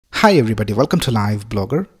Hi everybody, welcome to Live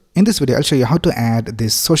Blogger. In this video, I'll show you how to add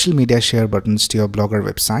these social media share buttons to your Blogger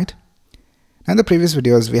website. In the previous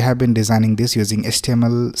videos, we have been designing this using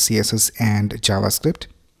HTML, CSS and JavaScript.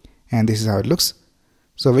 And this is how it looks.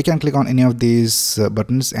 So we can click on any of these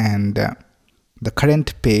buttons and the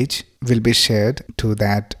current page will be shared to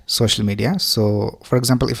that social media. So for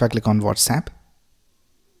example, if I click on WhatsApp,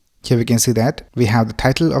 here we can see that we have the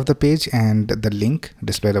title of the page and the link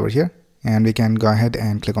displayed over here. And we can go ahead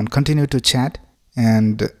and click on continue to chat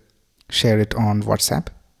and share it on WhatsApp.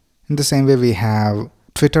 In the same way, we have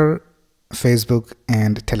Twitter, Facebook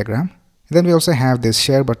and Telegram. Then we also have this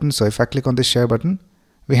share button. So if I click on this share button,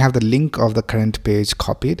 we have the link of the current page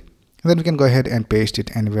copied. And then we can go ahead and paste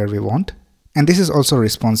it anywhere we want. And this is also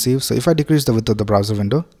responsive. So if I decrease the width of the browser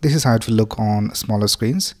window, this is how it will look on smaller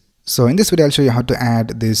screens. So in this video, I'll show you how to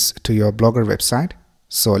add this to your Blogger website.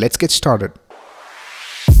 So let's get started.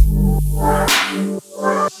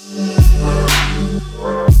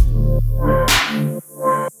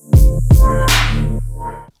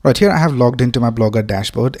 Right, here I have logged into my Blogger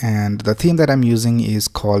dashboard and the theme that I'm using is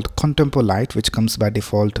called Contempo Lite, which comes by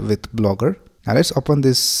default with Blogger. Now let's open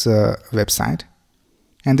this website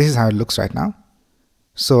and this is how it looks right now.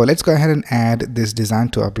 So let's go ahead and add this design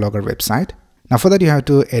to our Blogger website. Now for that you have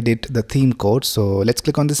to edit the theme code. So let's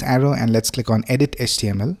click on this arrow and let's click on Edit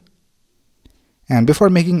HTML. And before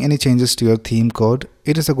making any changes to your theme code,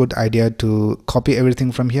 it is a good idea to copy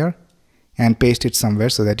everything from here and paste it somewhere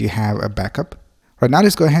so that you have a backup. Right, now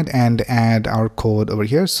let's go ahead and add our code over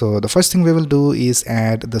here. So the first thing we will do is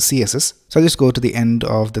add the CSS. So I'll just go to the end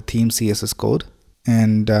of the theme CSS code.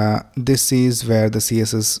 And this is where the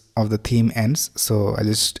CSS of the theme ends. So I'll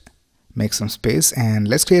just make some space and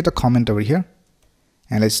let's create a comment over here.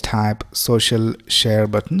 And let's type social share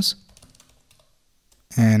buttons.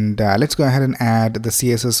 And let's go ahead and add the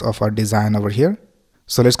CSS of our design over here.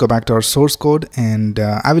 So let's go back to our source code and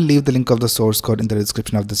I will leave the link of the source code in the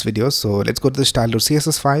description of this video. So let's go to the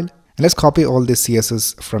style.css file and let's copy all this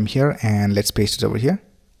CSS from here and let's paste it over here.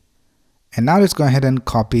 And now let's go ahead and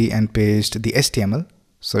copy and paste the HTML.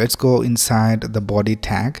 So let's go inside the body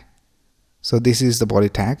tag. So this is the body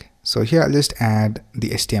tag. So here I'll just add the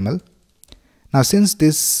HTML. Now since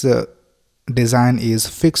this design is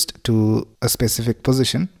fixed to a specific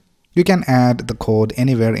position, you can add the code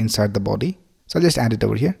anywhere inside the body. So I'll just add it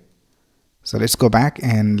over here. So let's go back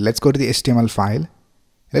and let's go to the HTML file.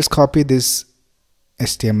 Let's copy this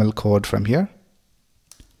HTML code from here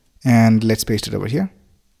and let's paste it over here.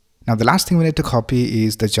 Now the last thing we need to copy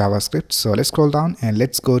is the JavaScript. So let's scroll down and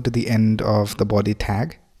let's go to the end of the body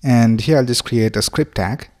tag. And here I'll just create a script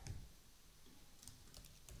tag.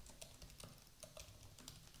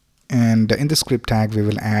 And in the script tag, we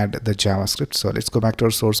will add the JavaScript. So let's go back to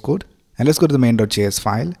our source code and let's go to the main.js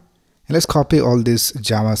file. And let's copy all this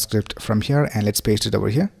JavaScript from here and let's paste it over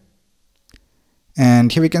here.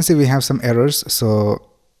 And here we can see we have some errors.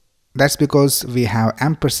 So that's because we have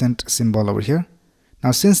ampersand symbol over here.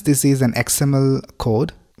 Now, since this is an XML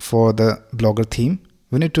code for the Blogger theme,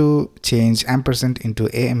 we need to change ampersand into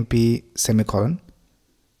AMP semicolon.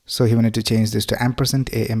 So here we need to change this to ampersand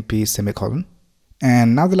AMP semicolon.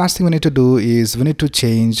 And now the last thing we need to do is we need to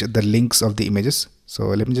change the links of the images. So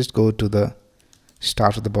let me just go to the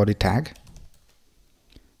start of the body tag.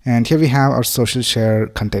 And here we have our social share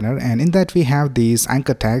container. And in that we have these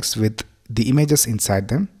anchor tags with the images inside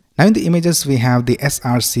them. Now in the images, we have the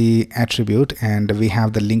src attribute and we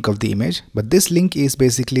have the link of the image. But this link is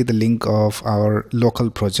basically the link of our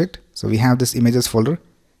local project. So we have this images folder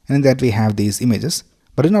and in that we have these images.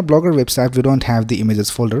 But in our Blogger website, we don't have the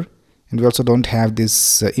images folder. And we also don't have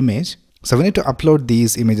this image. So we need to upload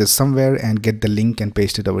these images somewhere and get the link and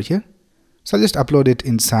paste it over here. So I'll just upload it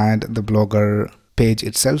inside the Blogger page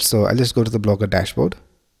itself. So I'll just go to the Blogger dashboard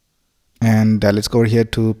and let's go over here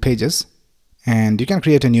to pages. And you can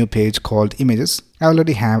create a new page called images. I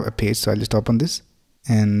already have a page, so I'll just open this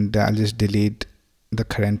and I'll just delete the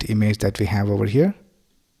current image that we have over here.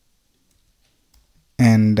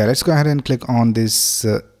 And let's go ahead and click on this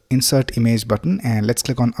insert image button and let's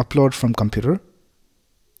click on upload from computer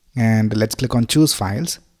and let's click on choose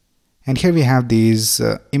files. And here we have these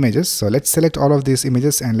images. So let's select all of these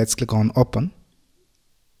images and let's click on open.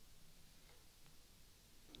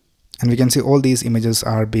 And we can see all these images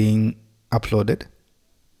are being uploaded.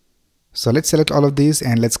 So let's select all of these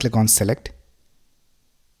and let's click on select.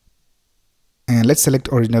 And let's select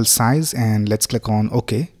original size and let's click on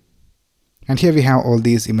OK. And here we have all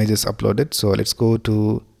these images uploaded. So let's go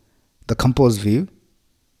to the compose view.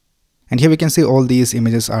 And here we can see all these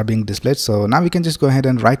images are being displayed. So now we can just go ahead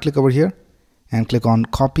and right click over here and click on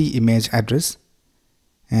copy image address.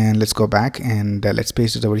 And let's go back and let's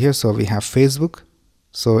paste it over here. So we have Facebook.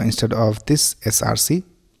 So instead of this src,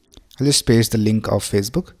 I'll just paste the link of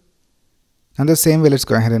Facebook. And the same way, let's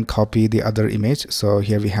go ahead and copy the other image. So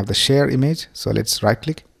here we have the share image. So let's right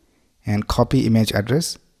click and copy image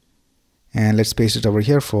address, and let's paste it over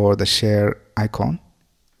here for the share icon.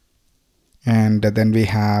 And then we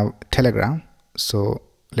have Telegram. So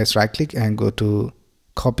let's right click and go to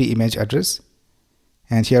copy image address,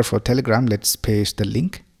 and here for Telegram let's paste the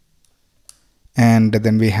link. And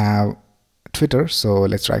then we have Twitter. So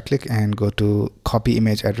let's right click and go to copy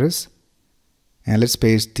image address, and let's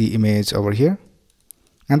paste the image over here.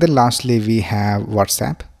 And then lastly we have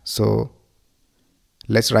WhatsApp. So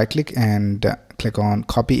let's right click and click on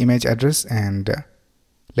copy image address, and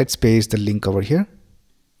let's paste the link over here.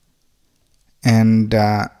 And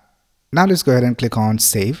now let's go ahead and click on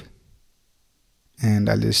save, and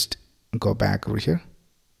I'll just go back over here.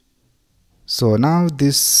 So now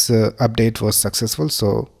this update was successful.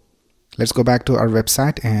 So let's go back to our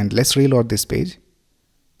website and let's reload this page.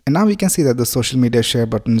 And now we can see that the social media share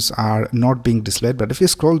buttons are not being displayed, but if you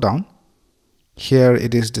scroll down, here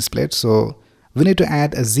it is displayed. So we need to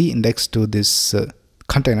add a z index to this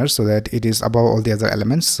container so that it is above all the other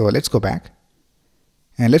elements. So let's go back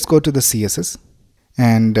and let's go to the CSS,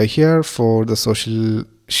 and here for the social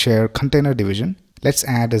share container division, let's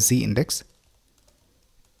add a z index,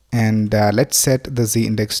 and let's set the z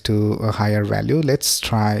index to a higher value. Let's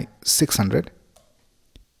try 600,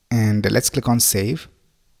 and let's click on save,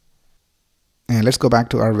 and let's go back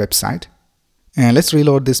to our website and let's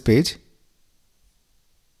reload this page.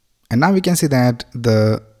 And now we can see that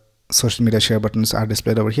the social media share buttons are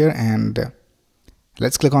displayed over here, and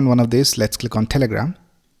let's click on one of these. Let's click on Telegram,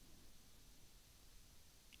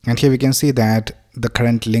 and here we can see that the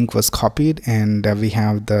current link was copied, and we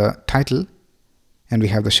have the title and we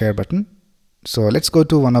have the share button. So let's go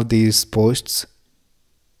to one of these posts,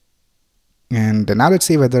 and now let's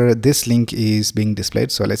see whether this link is being displayed.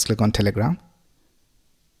 So let's click on Telegram,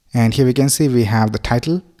 and here we can see we have the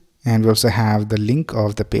title, and we also have the link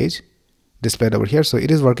of the page displayed over here. So it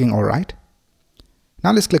is working all right.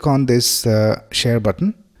 Now let's click on this share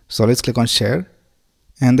button. So let's click on share,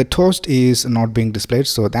 and the toast is not being displayed.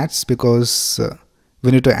 So that's because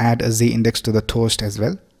we need to add a z index to the toast as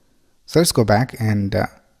well. So let's go back, and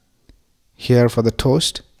here for the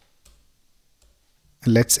toast,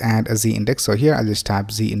 let's add a z index. So here I'll just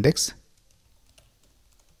type z index,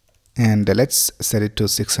 and let's set it to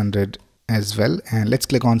 600 as well, and let's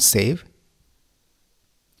click on save.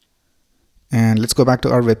 And let's go back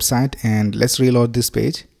to our website and let's reload this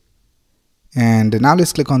page. And now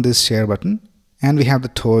let's click on this share button, and we have the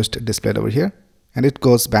toast displayed over here, and it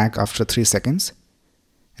goes back after 3 seconds.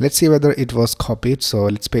 Let's see whether it was copied. So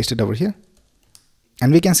let's paste it over here,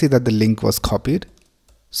 and we can see that the link was copied.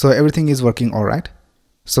 So everything is working all right.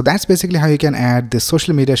 So that's basically how you can add the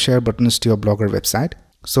social media share buttons to your Blogger website.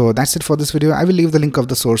 So that's it for this video. I will leave the link of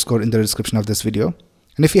the source code in the description of this video.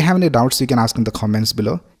 And if you have any doubts, you can ask in the comments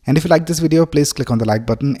below. And if you like this video, please click on the like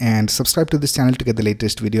button and subscribe to this channel to get the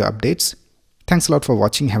latest video updates. Thanks a lot for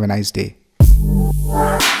watching. Have a nice day.